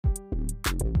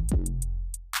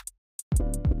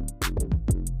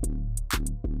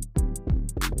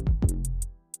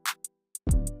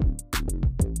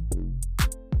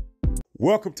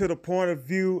Welcome to The Point of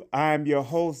View. I'm your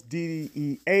host,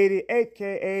 DDE80,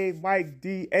 a.k.a. Mike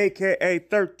D, a.k.a.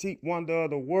 13th Wonder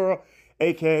of the World,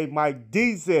 a.k.a. Mike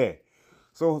DZ.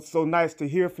 So nice to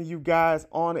hear from you guys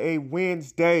on a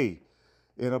Wednesday.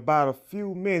 In about a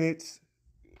few minutes,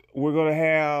 we're going to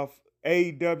have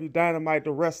AEW Dynamite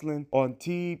the Wrestling on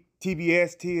TBS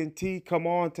TNT come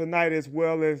on tonight, as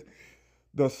well as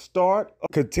the start,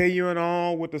 continuing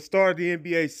on with the start of the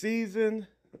NBA season.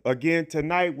 Again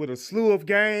tonight with a slew of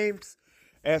games,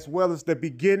 as well as the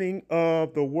beginning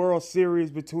of the World Series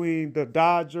between the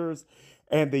Dodgers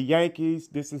and the Yankees.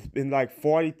 This has been like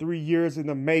 43 years in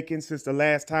the making since the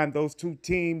last time those two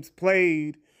teams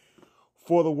played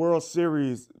for the World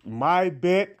Series. My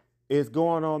bet is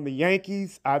going on the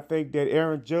Yankees. I think that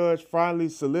Aaron Judge finally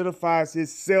solidifies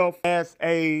himself as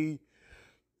a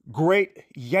great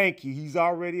Yankee. He's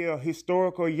already a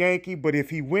historical Yankee, but if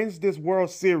he wins this World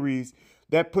Series,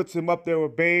 that puts him up there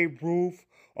with Babe Ruth,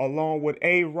 along with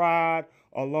A-Rod,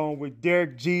 along with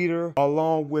Derek Jeter,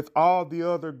 along with all the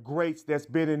other greats that's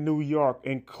been in New York,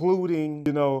 including,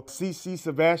 CC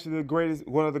Sabathia,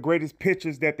 one of the greatest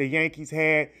pitchers that the Yankees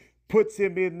had. Puts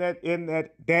him in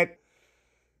that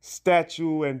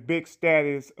statue and big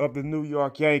status of the New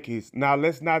York Yankees. Now,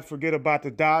 let's not forget about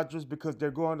the Dodgers, because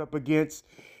they're going up against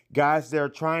guys that are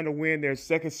trying to win their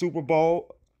second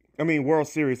World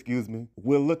Series, excuse me.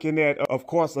 We're looking at, of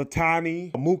course,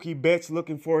 Ohtani, Mookie Betts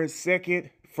looking for his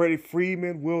second, Freddie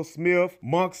Freeman, Will Smith,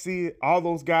 Muncy, all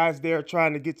those guys there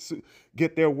trying to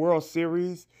get their World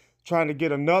Series, trying to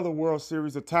get another World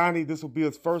Series. Ohtani, this will be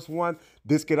his first one.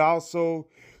 This could also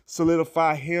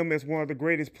solidify him as one of the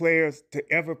greatest players to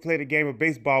ever play the game of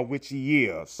baseball, which he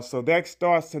is. So that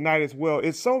starts tonight as well.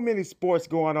 It's so many sports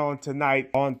going on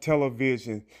tonight on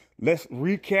television. Let's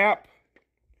recap.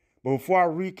 But before I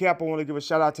recap, I want to give a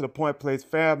shout out to the Point Place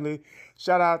family.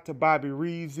 Shout out to Bobby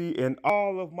Reezy and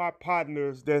all of my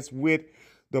partners that's with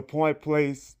the Point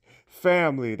Place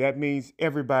family. That means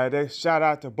everybody. Shout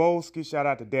out to Bolsky, shout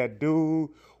out to that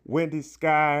dude, Wendy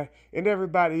Sky, and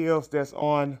everybody else that's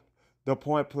on the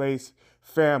Point Place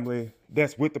family,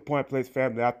 that's with the Point Place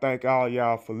family. I thank all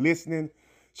y'all for listening.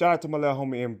 Shout out to my little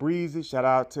homie M Breezy. Shout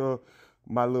out to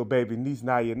my little baby niece,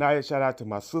 Naya. Shout out to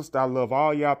my sister. I love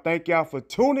all y'all. Thank y'all for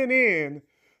tuning in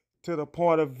to The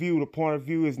Point of View. The Point of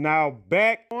View is now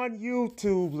back on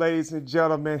YouTube, ladies and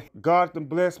gentlemen. God has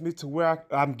blessed me to where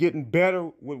I'm getting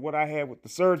better with what I had with the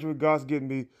surgery. God's getting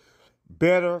me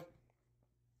better.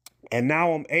 And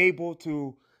now I'm able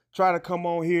to try to come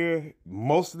on here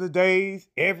most of the days,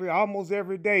 almost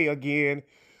every day again,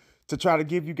 to try to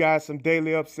give you guys some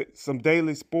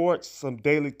daily sports, some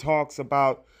daily talks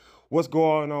about what's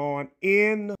going on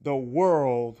in the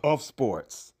world of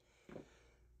sports.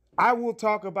 I will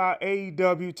talk about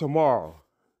AEW tomorrow.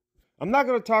 I'm not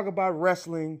going to talk about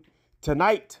wrestling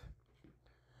tonight,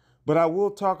 but I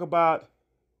will talk about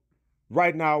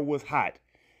right now what's hot,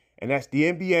 and that's the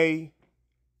NBA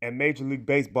and Major League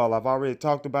Baseball. I've already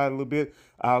talked about it a little bit.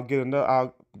 I'll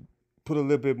put a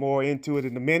little bit more into it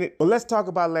in a minute. But let's talk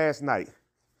about last night.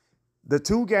 The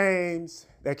two games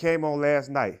that came on last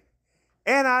night.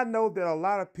 And I know that a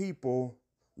lot of people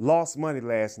lost money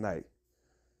last night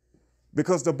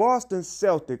because the Boston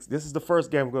Celtics, this is the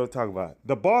first game we're going to talk about.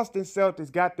 The Boston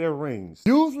Celtics got their rings.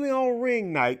 Usually on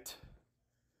ring night,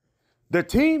 the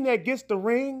team that gets the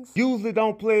rings usually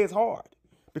don't play as hard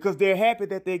because they're happy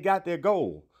that they got their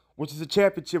goal, which is a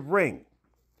championship ring.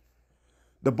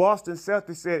 The Boston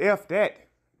Celtics said, F that.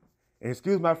 And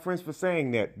excuse my French for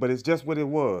saying that, but it's just what it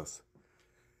was.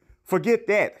 Forget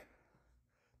that.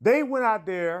 They went out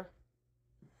there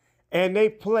and they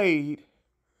played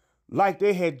like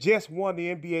they had just won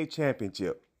the NBA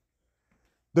championship.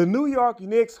 The New York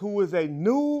Knicks, who is a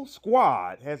new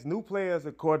squad, has new players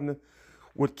according to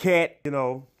with Cat,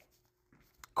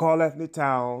 Karl Anthony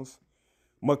Towns,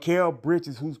 Mikal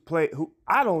Bridges, who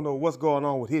I don't know what's going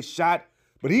on with his shot,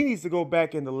 but he needs to go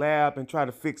back in the lab and try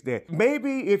to fix that.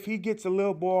 Maybe if he gets a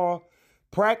little more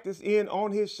practice in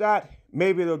on his shot,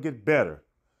 maybe it'll get better.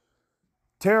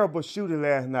 Terrible shooting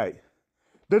last night.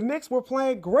 The Knicks were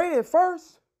playing great at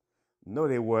first. No,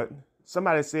 they weren't.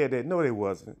 Somebody said that. No, they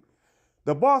wasn't.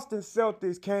 The Boston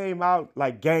Celtics came out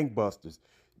like gangbusters.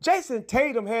 Jason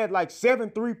Tatum had like 7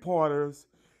 3-pointers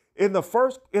in the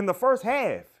first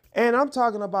half. And I'm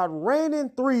talking about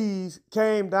raining threes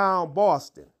came down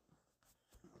Boston.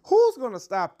 Who's going to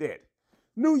stop that?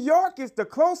 New York is the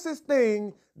closest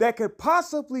thing that could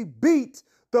possibly beat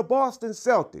the Boston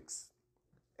Celtics.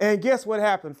 And guess what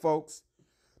happened, folks?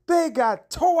 They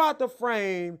got tore out the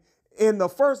frame in the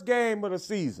first game of the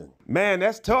season. Man,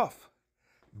 that's tough.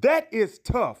 That is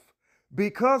tough.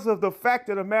 because of the fact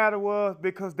of the matter was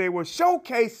because they were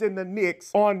showcasing the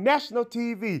Knicks on national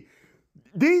TV.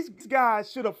 These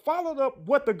guys should have followed up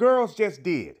what the girls just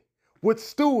did with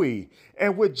Stewie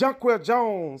and with Jonquel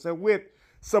Jones and with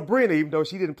Sabrina, even though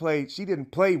she didn't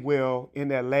play well in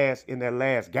that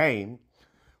last game.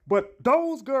 But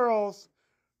those girls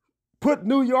put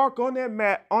New York on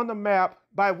the map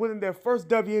by winning their first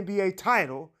WNBA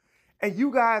title. And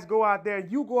you guys go out there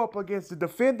and you go up against the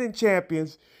defending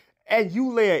champions and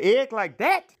you lay an egg like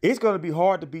that. It's going to be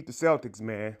hard to beat the Celtics,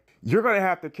 man. You're going to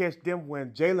have to catch them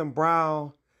when Jaylen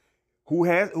Brown,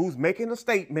 who's making a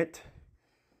statement,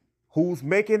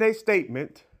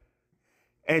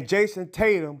 and Jason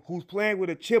Tatum, who's playing with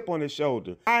a chip on his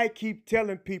shoulder. I keep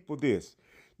telling people this.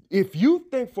 If you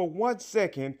think for 1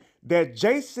 second that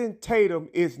Jason Tatum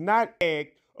is not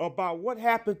egged about what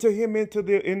happened to him in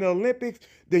the Olympics,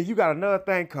 then you got another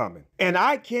thing coming. And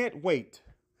I can't wait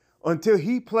until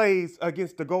he plays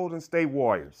against the Golden State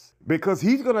Warriors, because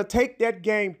he's going to take that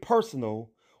game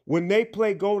personal when they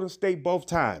play Golden State both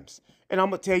times. And I'm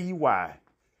going to tell you why.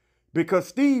 Because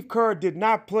Steve Kerr did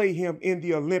not play him in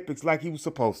the Olympics like he was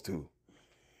supposed to.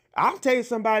 I'll tell you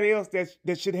somebody else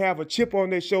that should have a chip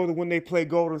on their shoulder when they play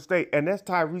Golden State, and that's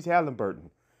Tyrese Halliburton.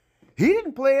 He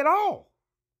didn't play at all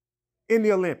in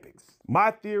the Olympics.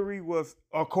 My theory was,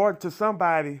 according to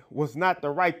somebody, was not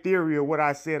the right theory of what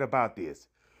I said about this.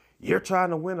 You're trying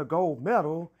to win a gold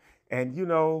medal, and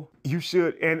you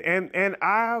should, and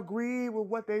I agree with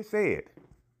what they said.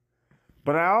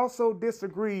 But I also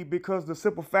disagree because the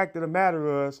simple fact of the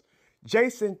matter is,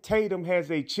 Jason Tatum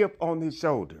has a chip on his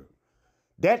shoulder.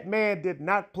 That man did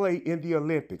not play in the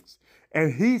Olympics.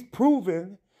 And he's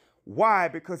proven why,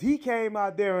 because he came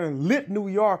out there and lit New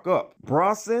York up.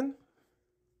 Bronson,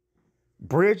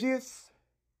 Bridges,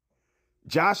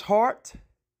 Josh Hart,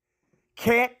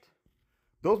 Cat,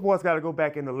 those boys got to go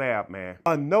back in the lab, man.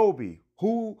 Anobi,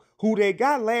 who they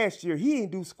got last year, he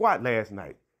didn't do squat last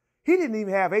night. He didn't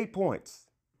even have 8 points.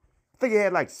 I think he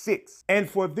had like 6. And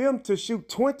for them to shoot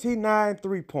 29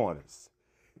 3-pointers,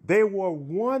 they were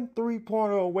 1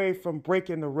 3-pointer away from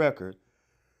breaking the record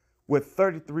with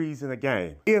 33s in a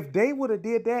game. If they would have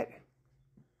did that,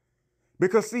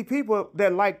 because see, people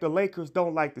that like the Lakers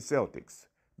don't like the Celtics.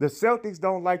 The Celtics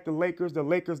don't like the Lakers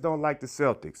don't like the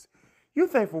Celtics. You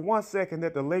think for 1 second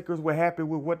that the Lakers were happy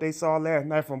with what they saw last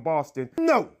night from Boston?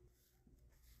 No.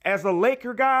 As a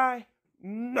Laker guy,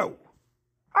 no.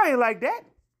 I ain't like that.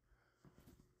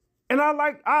 And I'm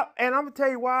gonna tell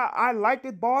you why I liked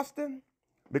it, Boston,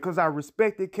 because I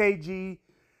respected KG,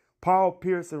 Paul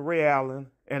Pierce, and Ray Allen,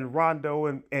 and Rondo,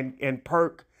 and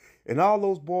Perk, and all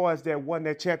those boys that won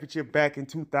that championship back in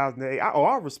 2008.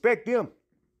 I respect them.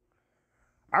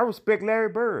 I respect Larry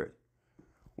Bird,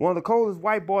 one of the coldest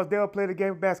white boys that ever played a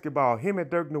game of basketball, him and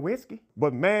Dirk Nowitzki.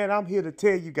 But man, I'm here to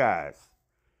tell you guys,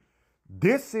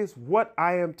 this is what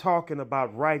I am talking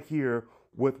about right here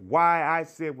with why I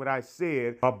said what I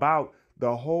said about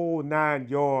the whole 9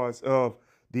 yards of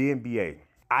the NBA.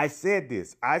 I said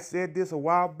this a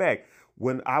while back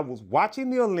when I was watching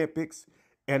the Olympics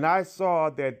and I saw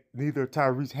that neither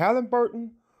Tyrese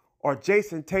Halliburton or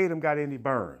Jason Tatum got any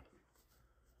burn.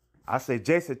 I said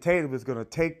Jason Tatum is going to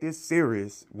take this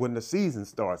serious when the season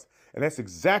starts. And that's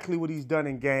exactly what he's done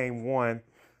in game 1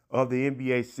 of the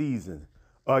NBA season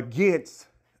against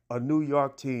a New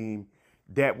York team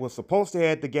that was supposed to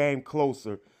have the game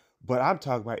closer. But I'm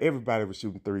talking about everybody was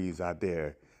shooting threes out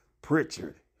there.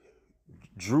 Pritchard,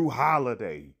 Drew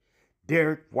Holiday,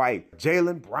 Derek White,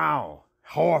 Jaylen Brown,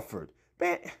 Horford.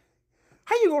 Man,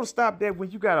 how you going to stop that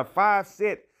when you got a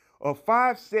five-set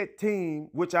team,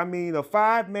 which I mean a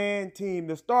 5-man team,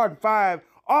 the starting 5,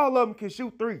 all of them can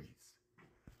shoot threes.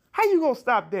 How you going to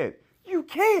stop that? You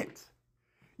can't.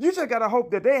 You just got to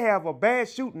hope that they have a bad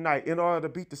shooting night in order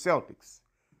to beat the Celtics.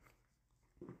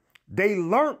 They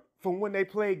learned from when they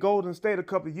played Golden State a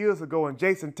couple of years ago and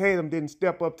Jason Tatum didn't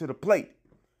step up to the plate.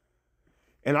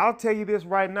 And I'll tell you this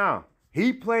right now.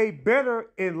 He played better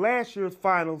in last year's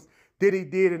finals than he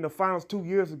did in the finals 2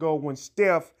 years ago when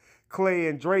Steph, Clay,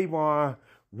 and Draymond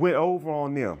went over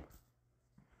on them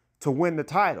to win the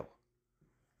title.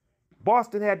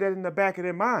 Boston had that in the back of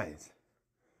their minds.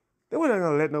 They weren't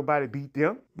going to let nobody beat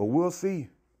them, but we'll see.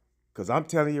 Because I'm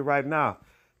telling you right now,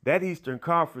 that Eastern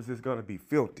Conference is going to be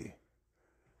filthy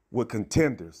with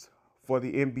contenders for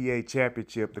the NBA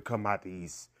championship to come out the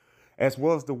East. As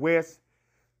well as the West,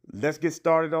 let's get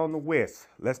started on the West.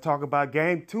 Let's talk about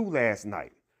Game 2 last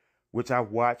night, which I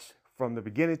watched from the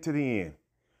beginning to the end.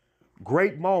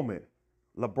 Great moment.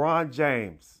 LeBron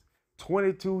James,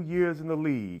 22 years in the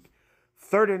league,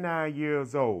 39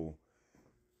 years old,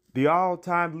 the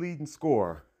all-time leading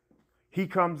scorer. He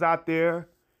comes out there.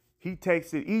 He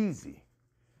takes it easy.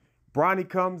 Bronny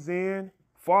comes in.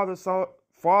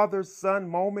 Father-son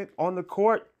moment on the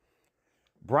court.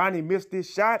 Bronny missed his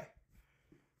shot.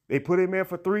 They put him in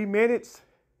for 3 minutes.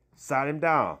 Sat him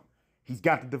down. He's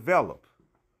got to develop.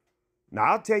 Now,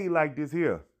 I'll tell you like this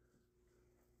here.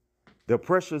 The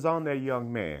pressure's on that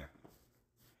young man.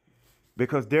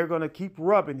 Because they're going to keep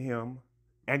rubbing him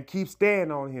and keep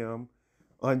staying on him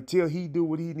until he do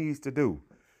what he needs to do.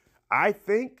 I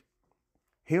think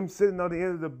him sitting on the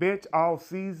end of the bench all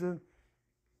season,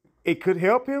 it could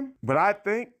help him, but I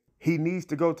think he needs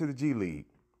to go to the G League.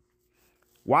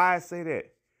 Why I say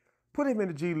that? Put him in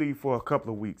the G League for a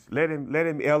couple of weeks. Let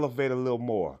him elevate a little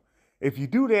more. If you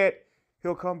do that,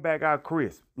 he'll come back out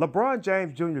crisp. LeBron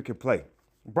James Jr. can play.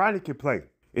 Bronny can play.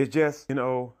 It's just,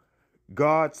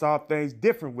 God saw things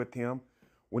different with him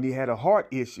when he had a heart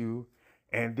issue.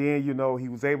 And then, he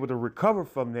was able to recover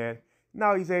from that.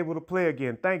 Now he's able to play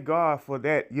again. Thank God for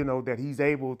that, that he's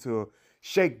able to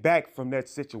shake back from that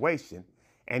situation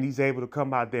and he's able to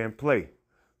come out there and play.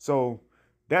 So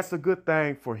that's a good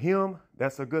thing for him.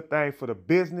 That's a good thing for the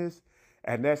business.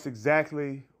 And that's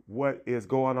exactly what is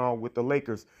going on with the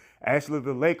Lakers. Actually,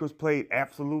 the Lakers played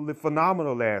absolutely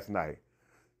phenomenal last night.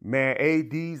 Man,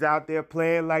 AD's out there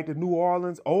playing like the New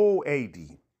Orleans old AD.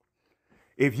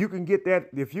 If you can get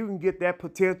that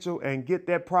potential and get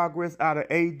that progress out of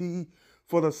AD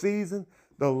for the season,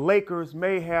 the Lakers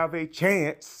may have a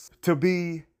chance to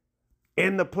be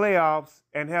in the playoffs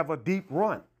and have a deep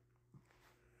run.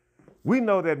 We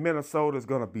know that Minnesota's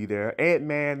going to be there.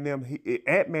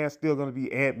 Ant-Man's still going to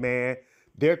be Ant-Man.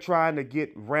 They're trying to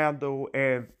get Randall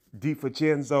and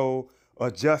DiVincenzo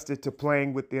adjusted to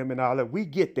playing with them and all that. We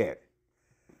get that.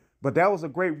 But that was a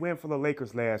great win for the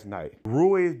Lakers last night.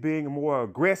 Rui is being more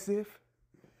aggressive.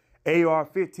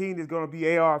 AR-15 is going to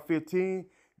be AR-15.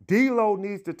 D'Lo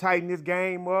needs to tighten this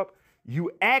game up. You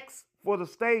asked for the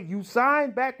stay. You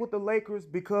signed back with the Lakers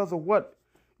because of what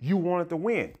you wanted to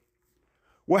win.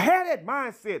 Well, have that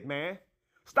mindset, man.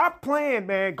 Stop playing,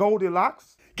 man,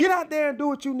 Goldilocks. Get out there and do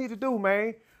what you need to do,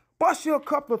 man. Bust you a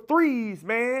couple of threes,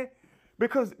 man.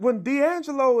 Because when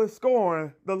D'Angelo is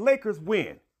scoring, the Lakers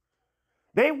win.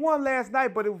 They won last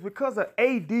night, but it was because of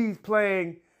AD's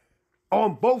playing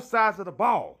on both sides of the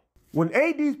ball. When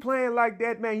AD's playing like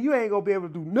that, man, you ain't going to be able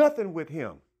to do nothing with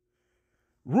him.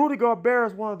 Rudy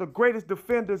Gobert is one of the greatest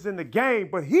defenders in the game,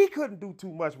 but he couldn't do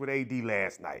too much with AD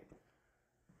last night.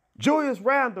 Julius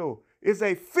Randle is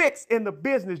a fix in the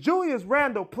business. Julius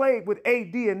Randle played with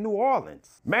AD in New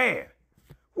Orleans. Man,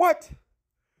 what?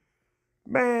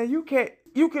 Man, you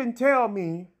can tell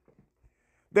me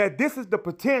that this is the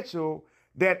potential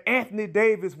that Anthony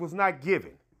Davis was not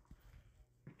given.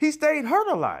 He stayed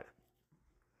hurt a lot.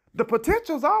 The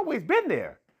potential's always been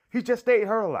there. He just stayed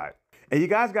hurt a lot. And you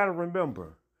guys got to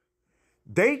remember,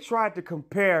 they tried to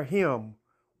compare him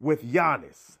with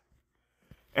Giannis.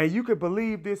 And you can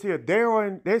believe this here.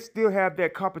 They still have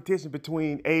that competition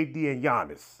between AD and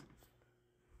Giannis.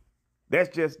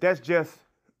 That's just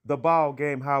the ball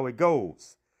game, how it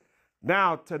goes.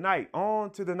 Now, tonight,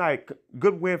 on to the night.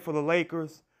 Good win for the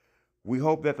Lakers. We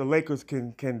hope that the Lakers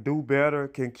can do better,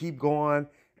 can keep going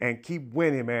and keep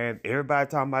winning, man. Everybody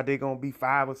talking about they're going to be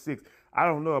 5 or 6. I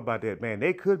don't know about that, man.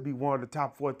 They could be one of the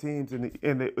top 4 teams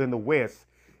in the West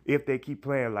if they keep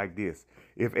playing like this.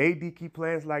 If AD keep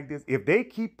playing like this, if they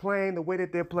keep playing the way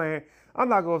that they're playing, I'm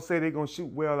not going to say they're going to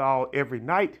shoot well every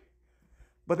night,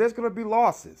 but there's going to be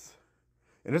losses.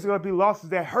 And there's going to be losses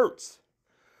that hurts.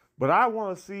 But I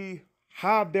want to see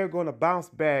how they're going to bounce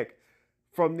back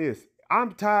from this.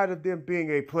 I'm tired of them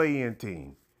being a play-in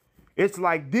team. It's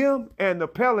like them and the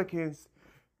Pelicans,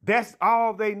 that's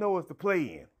all they know is to play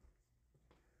in.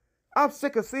 I'm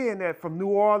sick of seeing that from New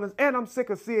Orleans, and I'm sick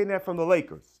of seeing that from the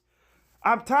Lakers.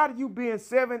 I'm tired of you being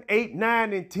 7, 8,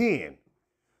 9, and 10.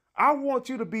 I want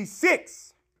you to be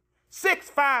 6,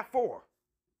 5, 4.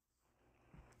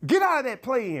 Get out of that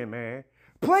play-in, man.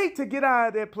 Play to get out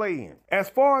of that play-in. As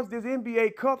far as this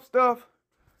NBA Cup stuff,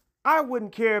 I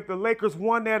wouldn't care if the Lakers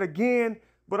won that again,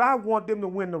 but I want them to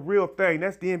win the real thing.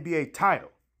 That's the NBA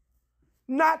title.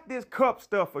 Not this cup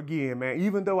stuff again, man,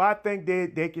 even though I think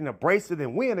they can embrace it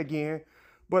and win again.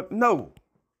 But no,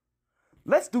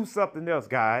 let's do something else,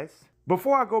 guys.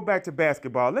 Before I go back to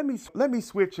basketball, let me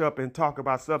switch up and talk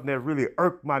about something that really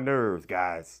irked my nerves,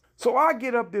 guys. So I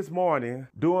get up this morning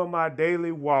doing my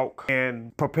daily walk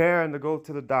and preparing to go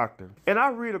to the doctor. And I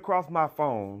read across my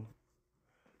phone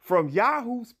from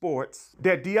Yahoo Sports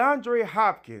that DeAndre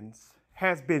Hopkins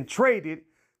has been traded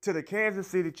to the Kansas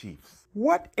City Chiefs.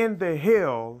 What in the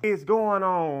hell is going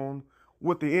on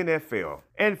with the NFL?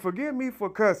 And forgive me for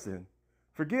cussing,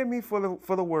 Forgive me for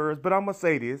the words, but I'm gonna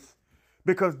say this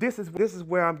because this is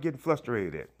where I'm getting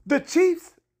frustrated at. The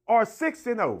Chiefs are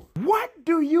 6-0. What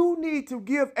do you need to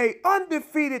give a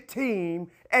undefeated team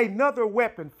another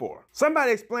weapon for?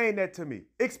 Somebody explain that to me.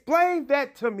 Explain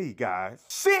that to me, guys.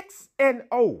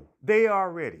 6-0. They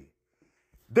are ready.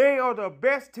 They are the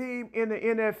best team in the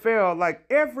NFL, like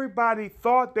everybody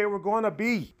thought they were going to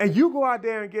be. And you go out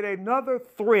there and get another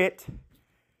threat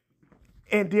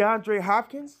in DeAndre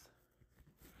Hopkins,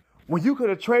 when you could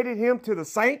have traded him to the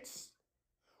Saints,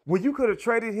 when you could have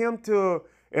traded him to,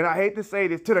 and I hate to say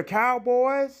this, to the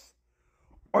Cowboys,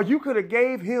 or you could have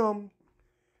gave him,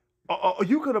 or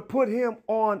you could have put him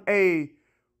on a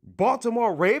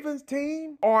Baltimore Ravens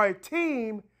team, or a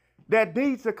team that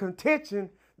needs a contention,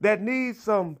 that needs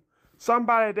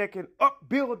somebody that can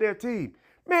upbuild their team.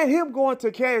 Man, him going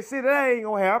to Kansas City, that ain't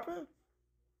gonna happen.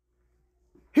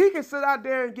 He can sit out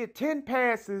there and get 10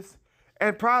 passes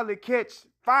and probably catch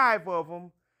 5 of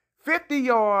them, 50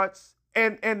 yards,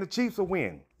 and the Chiefs will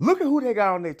win. Look at who they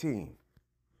got on their team.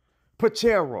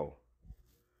 Pacheco.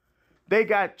 They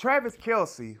got Travis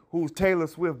Kelce, who's Taylor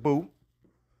Swift boo.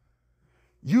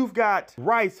 You've got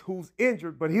Rice, who's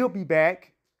injured, but he'll be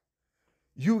back.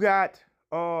 You got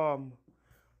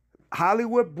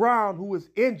Hollywood Brown, who is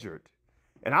injured,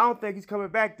 and I don't think he's coming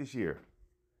back this year.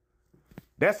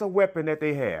 That's a weapon that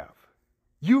they have.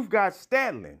 You've got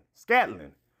Scatling.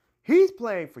 He's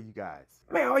playing for you guys.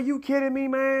 Man, are you kidding me,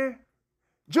 man?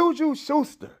 Juju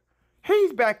Schuster.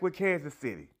 He's back with Kansas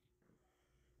City.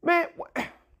 Man,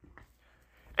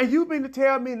 and you mean to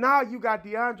tell me now you got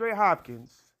DeAndre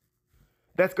Hopkins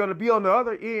that's going to be on the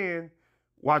other end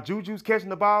while Juju's catching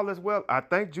the ball as well? I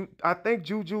think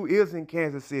Juju is in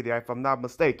Kansas City, if I'm not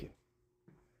mistaken,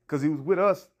 because he was with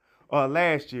us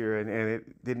last year, and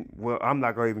it didn't. Well, I'm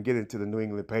not going to even get into the New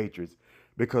England Patriots,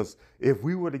 because if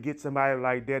we were to get somebody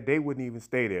like that, they wouldn't even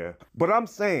stay there. But I'm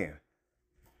saying,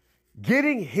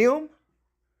 getting him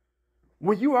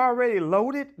when you're already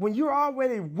loaded, when you're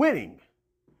already winning,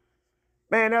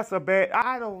 man, that's a bad.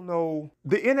 I don't know.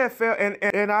 The NFL,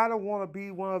 and I don't want to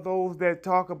be one of those that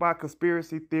talk about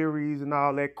conspiracy theories and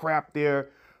all that crap there,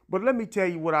 but let me tell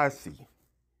you what I see.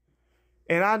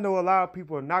 And I know a lot of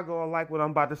people are not going to like what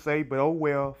I'm about to say, but oh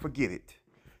well, forget it.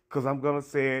 Because I'm going to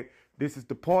say it. This is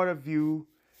the point of view,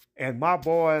 and my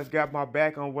boys got my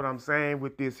back on what I'm saying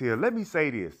with this here. Let me say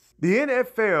this. The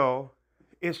NFL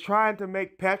is trying to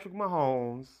make Patrick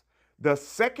Mahomes the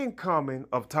second coming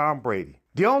of Tom Brady.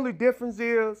 The only difference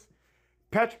is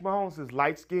Patrick Mahomes is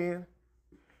light-skinned,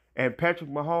 and Patrick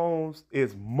Mahomes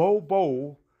is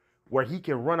mobile, where he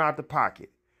can run out the pocket.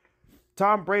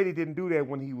 Tom Brady didn't do that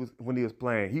when he was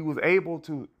playing. He was able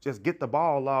to just get the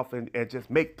ball off and just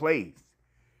make plays.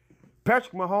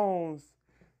 Patrick Mahomes,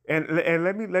 and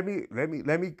let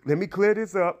me clear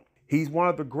this up. He's one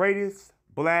of the greatest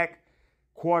black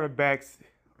quarterbacks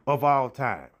of all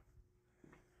time,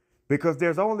 because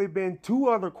there's only been 2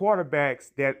 other quarterbacks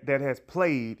that has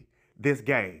played this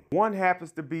game. One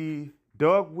happens to be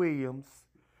Doug Williams,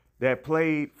 that's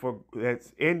from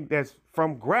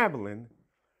Grambling,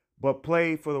 but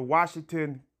played for the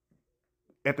Washington,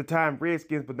 at the time,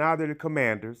 Redskins, but now they're the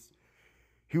Commanders.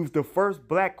 He was the first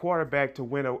black quarterback to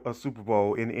win a Super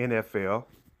Bowl in the NFL.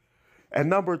 And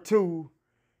number 2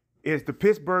 is the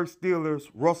Pittsburgh Steelers'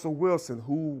 Russell Wilson,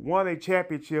 who won a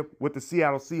championship with the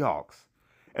Seattle Seahawks.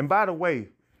 And by the way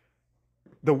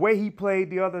he played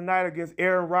the other night against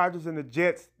Aaron Rodgers and the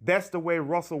Jets, that's the way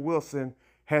Russell Wilson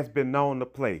has been known to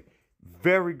play.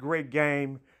 Very great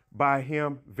game by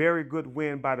him. Very good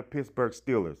win by the Pittsburgh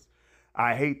Steelers.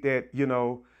 I hate that,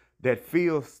 that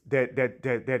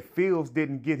Fields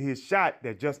didn't get his shot,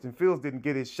 that Justin Fields didn't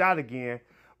get his shot again.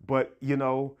 But,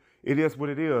 it is what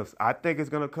it is. I think it's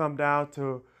going to come down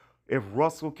to if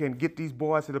Russell can get these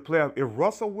boys to the playoffs. If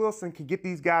Russell Wilson can get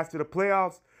these guys to the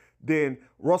playoffs, then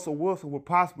Russell Wilson will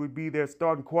possibly be their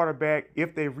starting quarterback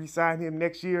if they re-sign him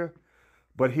next year.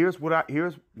 But here's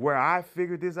where I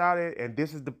figured this out at, and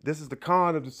this is the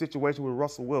con of the situation with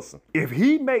Russell Wilson. If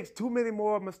he makes too many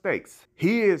more mistakes,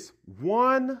 he is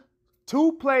 1-2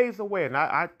 plays away. And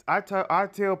I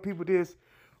tell people this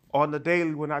on the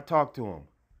daily when I talk to him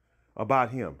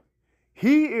about him.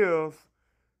 He is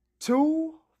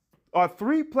 2 or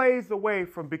 3 plays away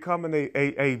from becoming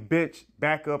a bench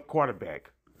backup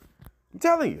quarterback. I'm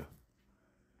telling you.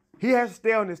 He has to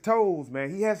stay on his toes,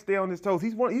 man. He has to stay on his toes.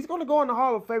 He's going to go in the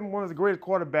Hall of Fame, one of the greatest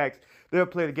quarterbacks that ever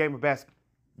played a game of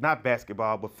not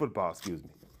basketball, but football, excuse me.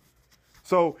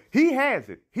 So he has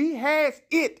it. He has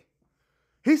it.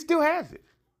 He still has it.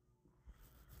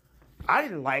 I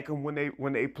didn't like him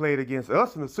when they played against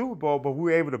us in the Super Bowl, but we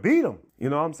were able to beat them. You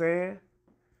know what I'm saying?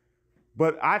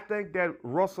 But I think that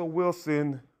Russell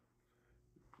Wilson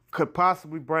could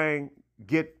possibly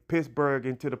get Pittsburgh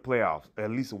into the playoffs,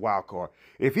 at least a wild card.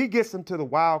 If he gets them to the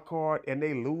wild card and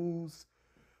they lose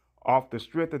off the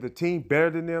strength of the team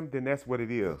better than them, then that's what it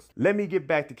is. Let me get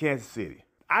back to Kansas City.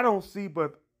 I don't see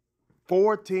but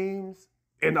 4 teams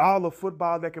in all of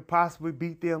football that could possibly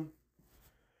beat them.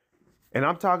 And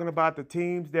I'm talking about the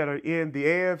teams that are in the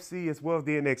AFC as well as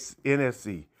the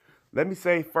NFC. Let me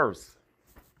say first,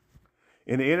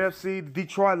 in the NFC, the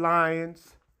Detroit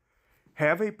Lions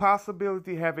have a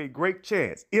possibility, have a great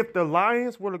chance. If the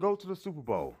Lions were to go to the Super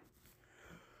Bowl,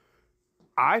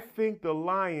 I think the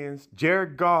Lions,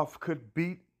 Jared Goff, could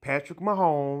beat Patrick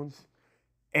Mahomes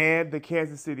and the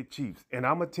Kansas City Chiefs. And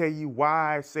I'm going to tell you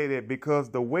why I say that, because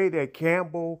the way that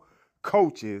Campbell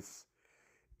coaches,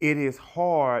 it is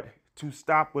hard to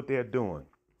stop what they're doing.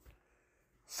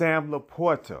 Sam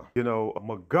Laporta,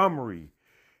 Montgomery,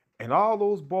 and all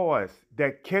those boys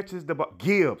that catches the ball,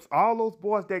 Gibbs, all those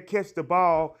boys that catch the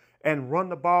ball and run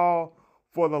the ball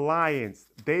for the Lions,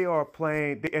 they are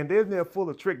playing, and they're full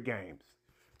of trick games.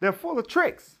 They're full of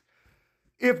tricks.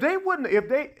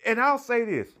 And I'll say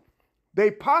this,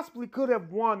 they possibly could have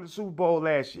won the Super Bowl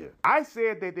last year. I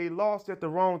said that they lost at the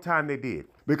wrong time they did.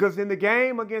 Because in the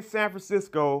game against San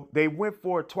Francisco, they went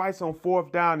for it twice on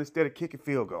 4th down instead of kicking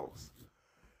field goals.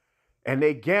 And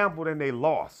they gambled and they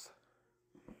lost.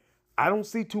 I don't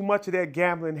see too much of that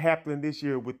gambling happening this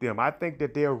year with them. I think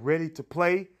that they're ready to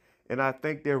play, and I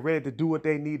think they're ready to do what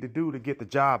they need to do to get the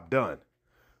job done.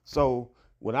 So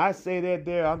when I say that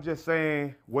there, I'm just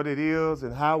saying what it is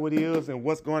and how it is and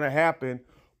what's going to happen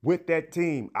with that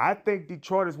team. I think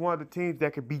Detroit is one of the teams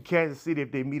that could beat Kansas City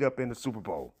if they meet up in the Super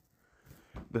Bowl.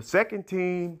 The second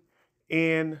team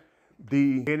in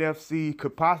the NFC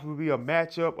could possibly be a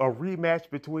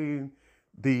rematch between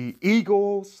the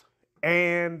Eagles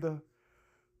and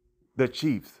the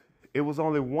Chiefs. It was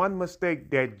only one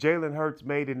mistake that Jalen Hurts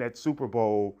made in that Super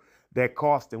Bowl that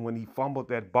cost him when he fumbled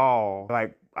that ball,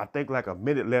 I think like a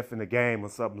minute left in the game or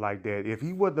something like that. If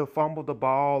he wouldn't have fumbled the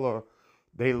ball or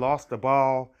they lost the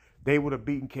ball, they would have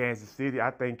beaten Kansas City. I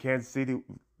think Kansas City,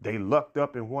 they lucked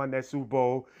up and won that Super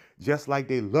Bowl just like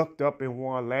they lucked up and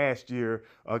won last year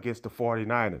against the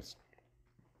 49ers.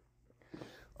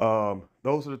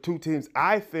 Those are the 2 teams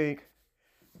I think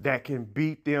that can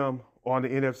beat them on the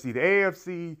NFC. The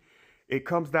AFC, it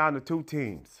comes down to 2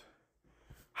 teams.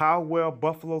 How well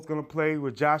Buffalo's going to play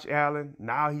with Josh Allen.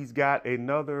 Now he's got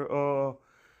another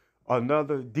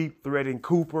deep threat in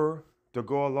Cooper to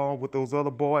go along with those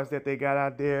other boys that they got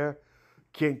out there,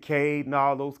 Kincaid and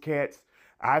all those cats.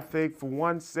 I think for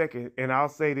 1 second, and I'll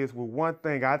say this with one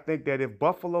thing, I think that if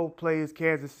Buffalo plays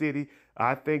Kansas City,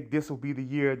 I think this will be the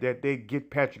year that they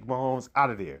get Patrick Mahomes out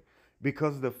of there.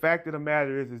 Because the fact of the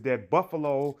matter is that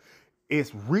Buffalo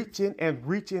is reaching and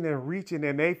reaching and reaching,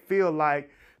 and they feel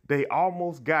like they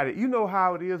almost got it. You know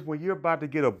how it is when you're about to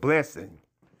get a blessing,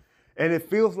 and it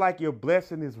feels like your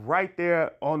blessing is right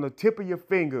there on the tip of your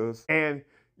fingers, and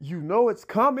you know it's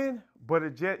coming,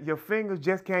 but your fingers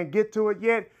just can't get to it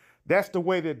yet. That's the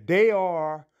way that they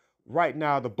are right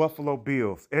now, the Buffalo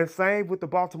Bills. And same with the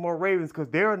Baltimore Ravens, because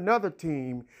they're another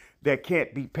team that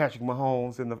can't beat Patrick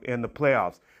Mahomes in the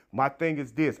playoffs. My thing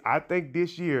is this. I think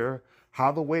this year,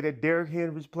 how the way that Derrick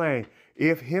Henry's playing,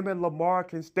 if him and Lamar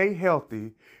can stay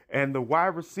healthy and the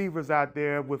wide receivers out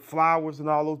there with Flowers and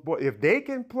all those boys, if they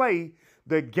can play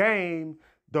the game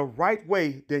the right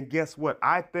way, then guess what?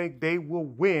 I think they will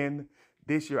win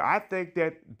this year. I think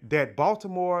that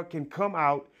Baltimore can come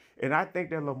out, and I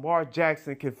think that Lamar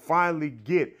Jackson can finally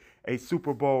get a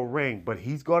Super Bowl ring. But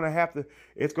he's going to have to,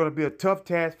 it's going to be a tough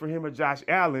task for him and Josh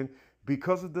Allen,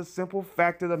 because of the simple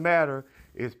fact of the matter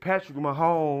is Patrick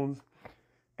Mahomes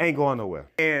ain't going nowhere.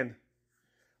 And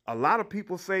a lot of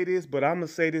people say this, but I'm going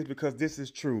to say this because this is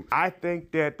true. I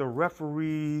think that the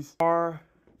referees are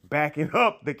backing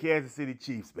up the Kansas City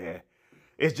Chiefs, man.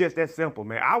 It's just that simple,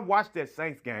 man. I watched that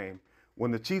Saints game.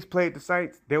 When the Chiefs played the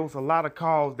Saints, there was a lot of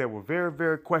calls that were very,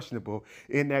 very questionable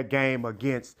in that game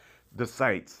against the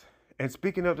Saints. And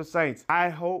speaking of the Saints, I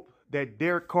hope that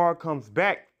Derek Carr comes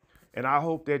back, and I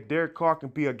hope that Derek Carr can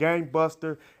be a game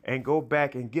buster and go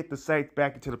back and get the Saints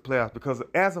back into the playoffs. Because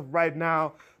as of right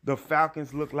now, the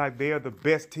Falcons look like they are the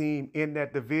best team in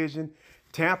that division.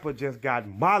 Tampa just got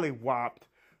mollywopped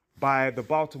by the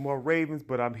Baltimore Ravens.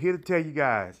 But I'm here to tell you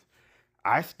guys,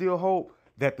 I still hope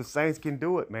that the Saints can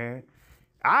do it, man.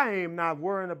 I am not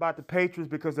worrying about the Patriots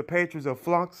because the Patriots are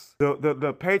flunks.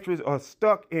 The Patriots are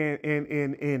stuck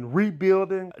in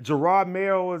rebuilding. Gerard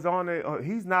Mayo is on it.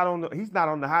 He's not on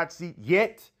the hot seat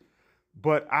yet.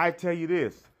 But I tell you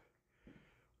this,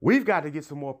 we've got to get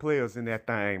some more players in that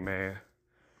thing, man.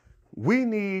 We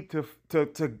need to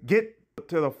get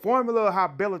to the formula of how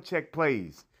Belichick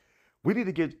plays. We need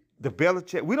to get the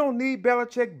Belichick. We don't need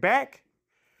Belichick back,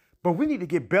 but we need to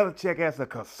get Belichick as a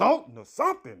consultant or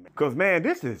something. Because, man,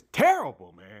 this is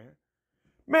terrible, man.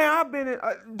 Man, I've been in,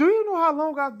 do you know how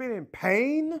long I've been in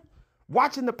pain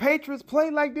watching the Patriots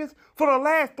play like this? For the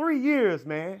last 3 years,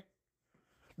 man.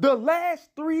 The last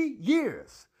 3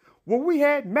 years. When we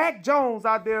had Mac Jones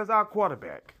out there as our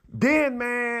quarterback. Then,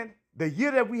 man, the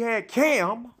year that we had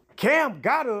Cam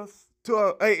got us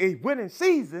to a winning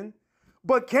season,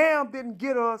 but Cam didn't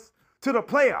get us to the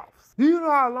playoffs. Do you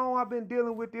know how long I've been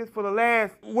dealing with this for the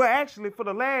last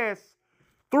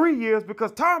 3 years?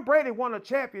 Because Tom Brady won a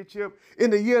championship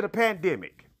in the year of the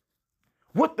pandemic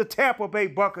with the Tampa Bay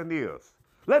Buccaneers.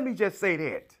 Let me just say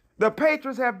that. The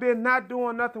Patriots have been not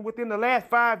doing nothing within the last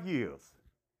 5 years.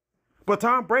 But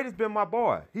Tom Brady's been my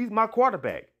boy. He's my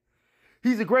quarterback.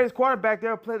 He's the greatest quarterback to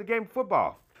ever play the game of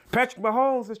football. Patrick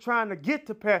Mahomes is trying to get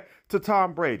to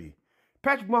Tom Brady.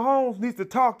 Patrick Mahomes needs to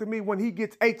talk to me when he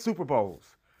gets 8 Super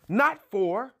Bowls. Not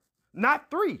 4, not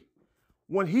 3.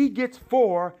 When he gets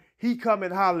 4, he come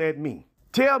and holler at me.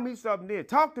 Tell me something then.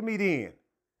 Talk to me then.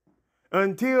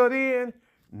 Until then,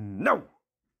 no.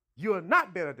 You're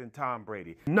not better than Tom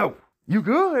Brady. No. You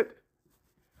good.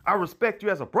 I respect you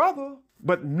as a brother,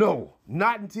 but no.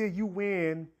 Not until you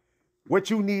win what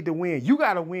you need to win. You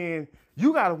gotta win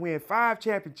 5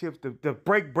 championships to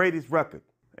break Brady's record.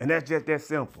 And that's just that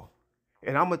simple.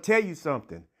 And I'm gonna tell you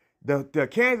something. The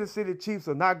Kansas City Chiefs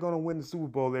are not gonna win the Super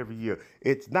Bowl every year.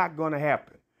 It's not gonna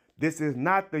happen. This is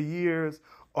not the years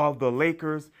of the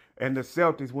Lakers and the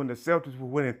Celtics when the Celtics were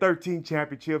winning 13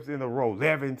 championships in a row,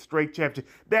 11 straight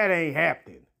championships. That ain't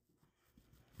happening.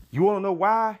 You wanna know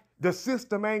why? The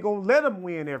system ain't gonna let them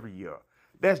win every year.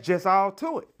 That's just all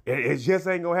to it. It just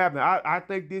ain't gonna happen. I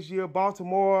think this year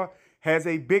Baltimore has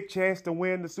a big chance to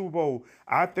win the Super Bowl.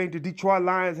 I think the Detroit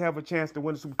Lions have a chance to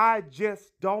win the Super Bowl. I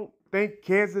just don't think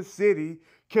Kansas City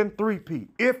can three-peat.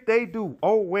 If they do,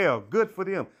 oh well, good for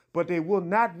them. But they will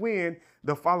not win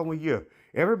the following year.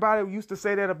 Everybody used to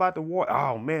say that about the Warriors.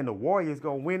 Oh man, the Warriors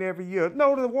gonna win every year.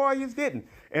 No, the Warriors didn't.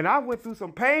 And I went through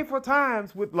some painful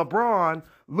times with LeBron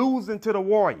losing to the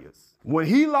Warriors. When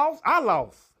he lost, I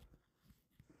lost.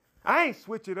 I ain't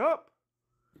switch it up.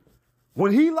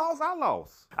 When he lost, I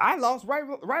lost. I lost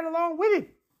right along with him.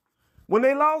 When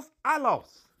they lost, I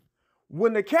lost.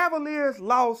 When the Cavaliers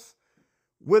lost,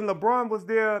 when LeBron was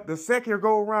there the second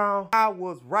go around, I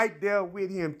was right there with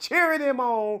him, cheering him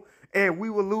on, and we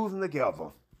were losing together.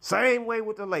 Same way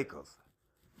with the Lakers.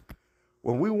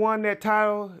 When we won that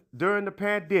title during the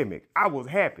pandemic, I was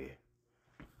happy.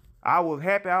 I was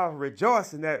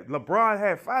rejoicing that LeBron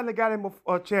had finally got him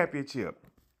a championship.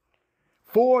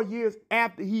 4 years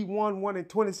after he won one in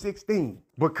 2016,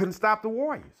 but couldn't stop the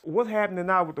Warriors. What's happening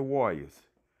now with the Warriors?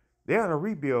 They're in a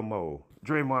rebuild mode.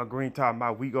 Draymond Green talking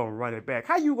about we gonna run it back.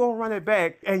 How you gonna run it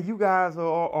back and you guys are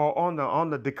on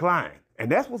the decline?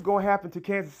 And that's what's gonna happen to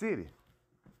Kansas City.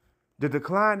 The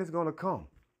decline is gonna come.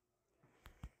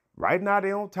 Right now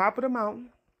they're on top of the mountain.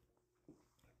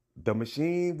 The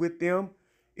machine with them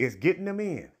is getting them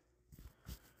in.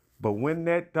 But when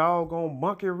that doggone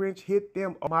monkey wrench hit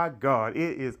them, oh my God,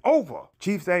 it is over.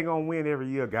 Chiefs ain't gonna win every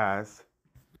year, guys.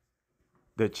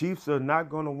 The Chiefs are not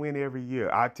gonna win every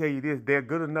year. I tell you this, they're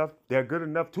good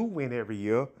enough to win every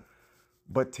year,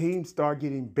 but teams start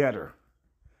getting better.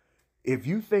 If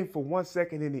you think for 1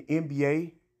 second in the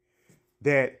NBA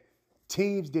that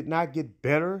teams did not get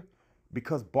better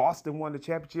because Boston won the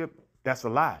championship, that's a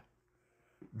lie.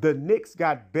 The Knicks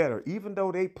got better. Even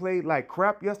though they played like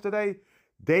crap yesterday,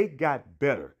 they got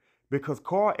better because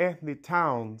Karl Anthony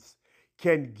Towns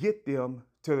can get them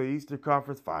to the Eastern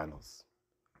Conference Finals.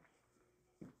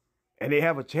 And they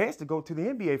have a chance to go to the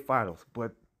NBA Finals.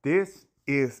 But this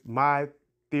is my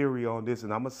theory on this,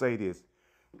 and I'm going to say this.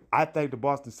 I think the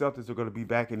Boston Celtics are going to be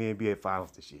back in the NBA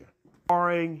Finals this year.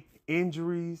 Barring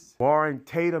injuries, barring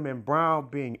Tatum and Brown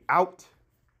being out,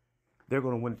 they're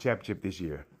going to win the championship this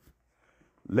year.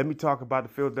 Let me talk about the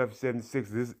Philadelphia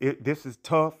 76ers. This is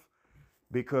tough.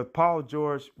 Because Paul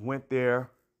George went there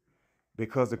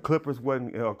because the Clippers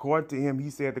wasn't, according to him, he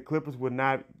said the Clippers were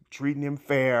not treating him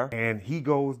fair. And he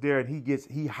goes there and he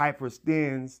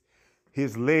hyperextends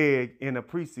his leg in a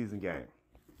preseason game.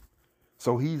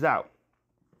 So he's out.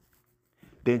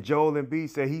 Then Joel Embiid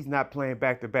said he's not playing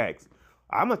back-to-backs.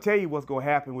 I'm going to tell you what's going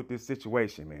to happen with this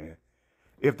situation, man.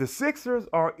 If the Sixers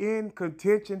are in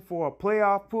contention for a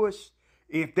playoff push,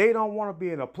 if they don't want to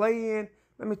be in a play-in,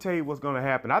 let me tell you what's going to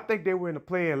happen. I think they were in the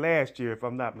play-in last year, if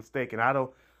I'm not mistaken.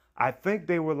 I think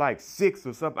they were like 6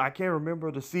 or something. I can't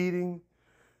remember the seeding,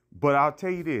 but I'll tell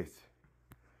you this.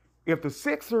 If the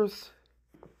Sixers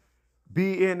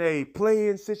be in a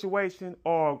play-in situation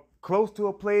or close to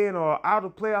a play-in or out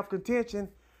of playoff contention,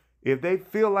 if they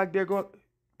feel like they're going,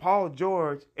 Paul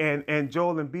George and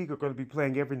Joel Embiid are going to be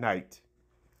playing every night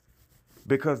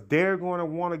because they're going to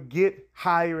want to get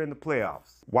higher in the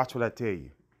playoffs. Watch what I tell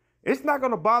you. It's not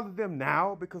going to bother them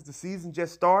now because the season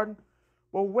just starting.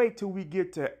 But wait till we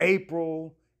get to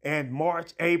April and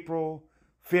March, April,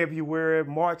 February,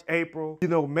 March, April. You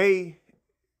know, May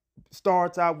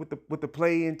starts out with the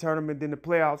play-in tournament, then the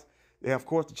playoffs. And of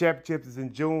course, the championship is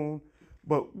in June.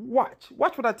 But watch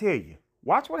what I tell you.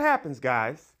 Watch what happens,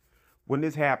 guys, when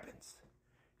this happens.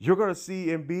 You're gonna see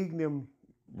Embiid and them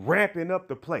ramping up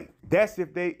the play. That's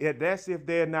if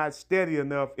they're not steady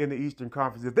enough in the Eastern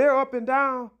Conference. If they're up and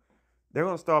down, they're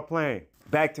gonna start playing.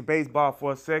 Back to baseball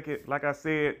for a second. Like I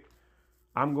said,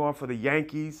 I'm going for the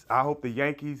Yankees. I hope the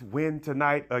Yankees win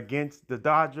tonight against the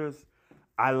Dodgers.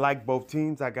 I like both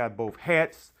teams. I got both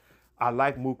hats. I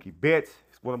like Mookie Betts.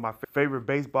 He's one of my favorite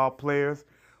baseball players,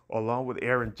 along with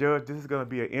Aaron Judge. This is going to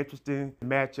be an interesting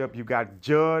matchup. You got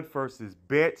Judge versus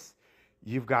Betts.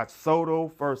 You've got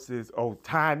Soto versus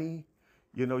Ohtani.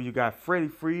 You know, you got Freddie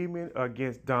Freeman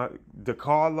against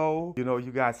DeCarlo. You know,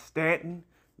 you got Stanton.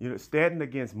 You know, Stanton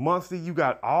against Muncy. You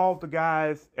got all the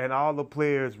guys and all the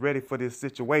players ready for this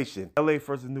situation. LA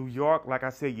versus New York. Like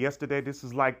I said yesterday, this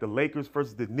is like the Lakers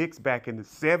versus the Knicks back in the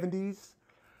 70s.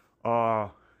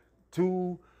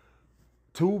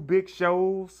 Two big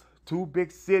shows, two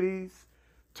big cities,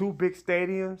 two big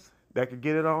stadiums that could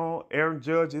get it on. Aaron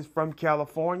Judge is from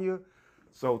California.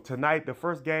 So tonight, the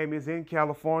first game is in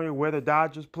California where the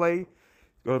Dodgers play.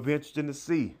 It's going to be interesting to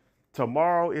see.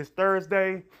 Tomorrow is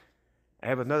Thursday. I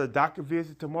have another doctor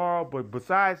visit tomorrow, but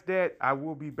besides that, I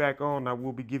will be back on. I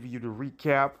will be giving you the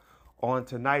recap on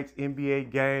tonight's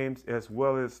NBA games as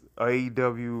well as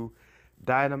AEW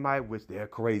Dynamite, which they're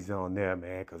crazy on there,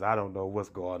 man, because I don't know what's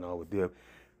going on with them.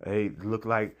 They look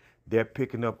like they're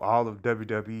picking up all of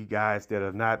WWE guys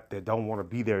that don't want to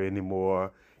be there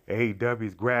anymore. AEW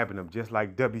is grabbing them just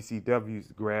like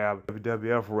WCW's grab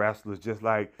WWF wrestlers, just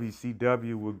like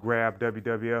WCW would grab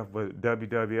WWF, but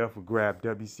WWF would grab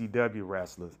WCW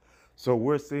wrestlers. So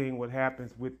we're seeing what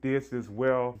happens with this as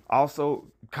well.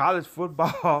 Also, college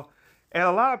football, and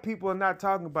a lot of people are not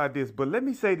talking about this, but let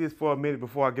me say this for a minute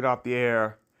before I get off the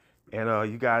air and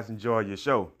you guys enjoy your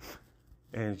show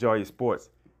and enjoy your sports.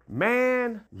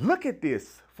 Man, look at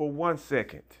this for 1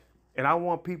 second, and I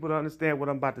want people to understand what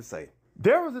I'm about to say.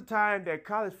 There was a time that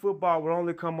college football would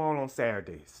only come on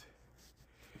Saturdays.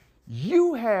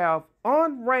 You have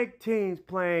unranked teams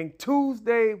playing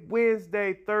Tuesday,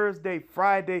 Wednesday, Thursday,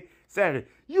 Friday, Saturday.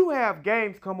 You have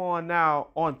games come on now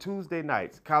on Tuesday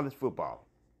nights, college football.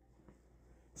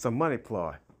 It's a money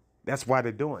ploy. That's why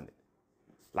they're doing it.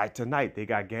 Like tonight, they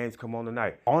got games come on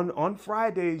tonight. On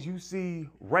Fridays, you see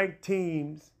ranked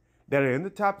teams that are in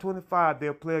the top 25.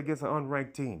 They'll play against an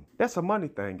unranked team. That's a money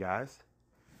thing, guys.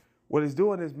 What it's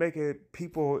doing is making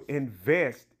people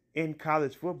invest in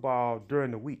college football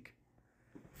during the week.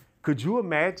 Could you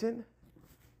imagine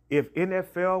if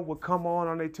NFL would come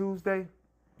on a Tuesday?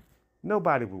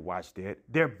 Nobody would watch that.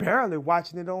 They're barely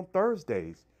watching it on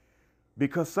Thursdays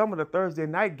because some of the Thursday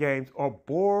night games are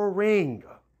boring.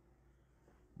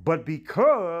 But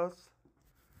because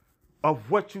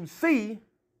of what you see,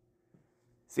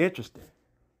 it's interesting.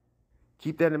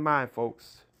 Keep that in mind,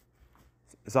 folks.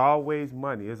 It's always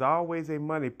money. It's always a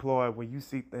money ploy when you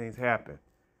see things happen.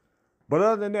 But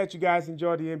other than that, you guys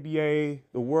enjoy the NBA,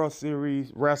 the World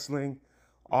Series, wrestling,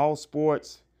 all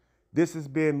sports. This has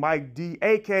been Mike D,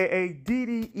 a.k.a.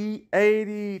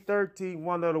 DDE80, 13,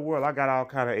 Wonder of the World. I got all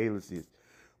kind of aliases.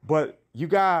 But you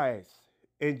guys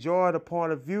enjoy the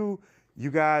point of view. You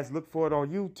guys look for it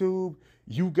on YouTube.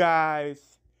 You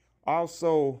guys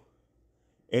also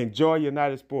enjoy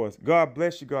United Sports. God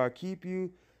bless you. God keep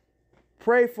you.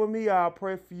 Pray for me. I'll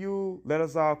pray for you. Let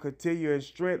us all continue in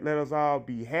strength. Let us all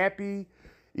be happy.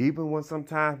 Even when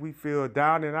sometimes we feel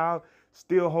down and out,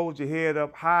 still hold your head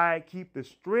up high. Keep the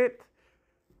strength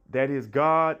that is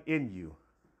God in you.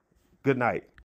 Good night.